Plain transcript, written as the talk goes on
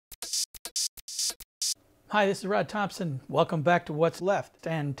Hi, this is Rod Thompson. Welcome back to What's Left.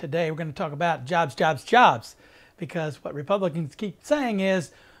 And today we're going to talk about jobs, jobs, jobs. Because what Republicans keep saying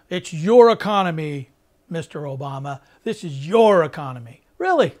is, it's your economy, Mr. Obama. This is your economy.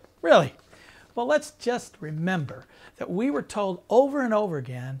 Really? Really? Well, let's just remember that we were told over and over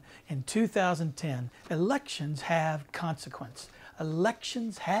again in 2010, elections have consequence.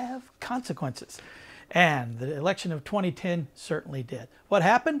 Elections have consequences. And the election of 2010 certainly did. What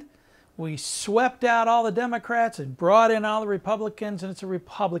happened? We swept out all the Democrats and brought in all the Republicans, and it's a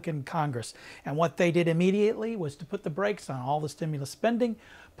Republican Congress. And what they did immediately was to put the brakes on all the stimulus spending,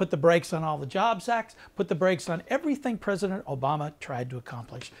 put the brakes on all the Jobs Acts, put the brakes on everything President Obama tried to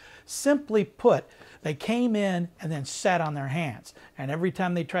accomplish. Simply put, they came in and then sat on their hands. And every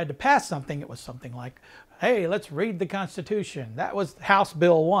time they tried to pass something, it was something like, hey, let's read the Constitution. That was House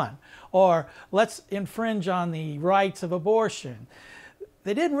Bill 1. Or let's infringe on the rights of abortion.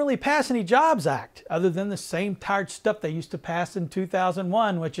 They didn't really pass any Jobs Act other than the same tired stuff they used to pass in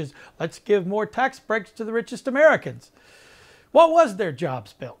 2001, which is let's give more tax breaks to the richest Americans. What was their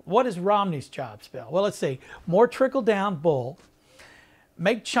jobs bill? What is Romney's jobs bill? Well, let's see. More trickle-down bull,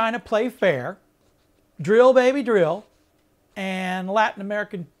 make China play fair, drill baby drill, and Latin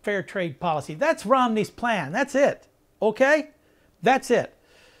American fair trade policy. That's Romney's plan. That's it. Okay? That's it.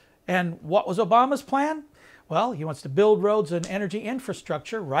 And what was Obama's plan? Well, he wants to build roads and energy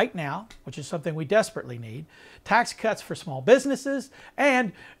infrastructure right now, which is something we desperately need, tax cuts for small businesses,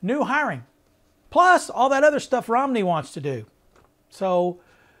 and new hiring. Plus, all that other stuff Romney wants to do. So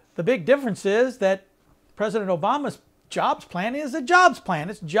the big difference is that President Obama's jobs plan is a jobs plan.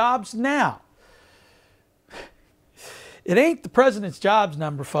 It's jobs now. It ain't the president's jobs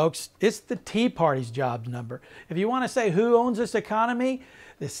number, folks. It's the Tea Party's jobs number. If you want to say who owns this economy,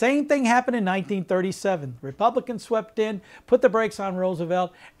 the same thing happened in 1937. Republicans swept in, put the brakes on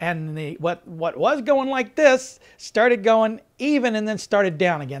Roosevelt, and what was going like this started going even and then started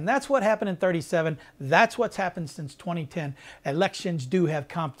down again. That's what happened in 37. That's what's happened since 2010. Elections do have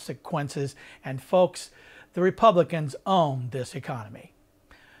consequences, and folks, the Republicans own this economy.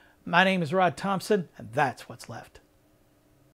 My name is Rod Thompson, and that's what's left.